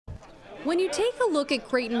When you take a look at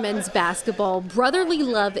Creighton men's basketball, brotherly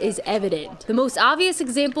love is evident. The most obvious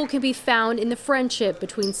example can be found in the friendship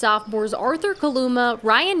between sophomores Arthur Kaluma,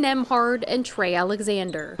 Ryan Nemhard, and Trey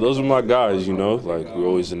Alexander. Those are my guys, like we're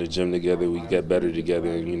always in the gym together, we get better together,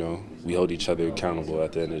 and we hold each other accountable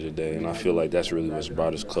at the end of the day. And I feel like that's really what's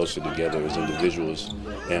brought us closer together as individuals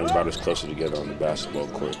and brought us closer together on the basketball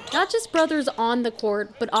court. Not just brothers on the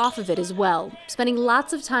court, but off of it as well, spending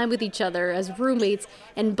lots of time with each other as roommates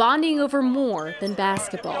and bonding over more than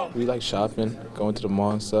basketball. We like shopping, going to the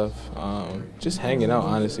mall and stuff, just hanging out,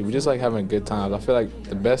 honestly. We just like having a good time. I feel like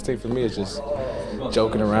the best thing for me is just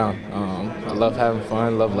joking around. I love having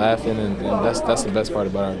fun, love laughing, and that's the best part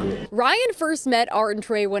about our group. Ryan first met Art and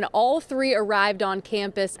Trey when all three arrived on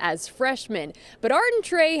campus as freshmen, but Art and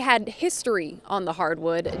Trey had history on the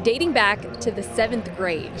hardwood dating back to the 7th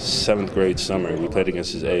grade. 7th grade summer, we played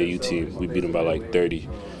against his AAU team. We beat him by like 30.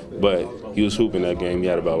 But he was hooping that game. He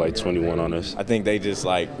had about like 21 on us. I think they just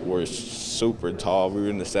were super tall. We were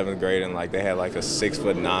in the 7th grade and they had a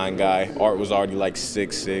 6'9" guy. Art was already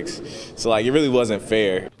 6'6". So it really wasn't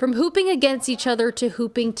fair. From hooping against each other to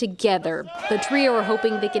hooping together, the trio are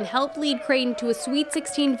hoping they can help lead Creighton to a Sweet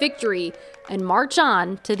 16 victory and march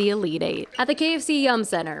on to the Elite Eight. At the KFC Yum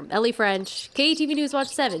Center, Ellie French, KTV News Watch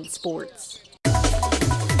 7 Sports.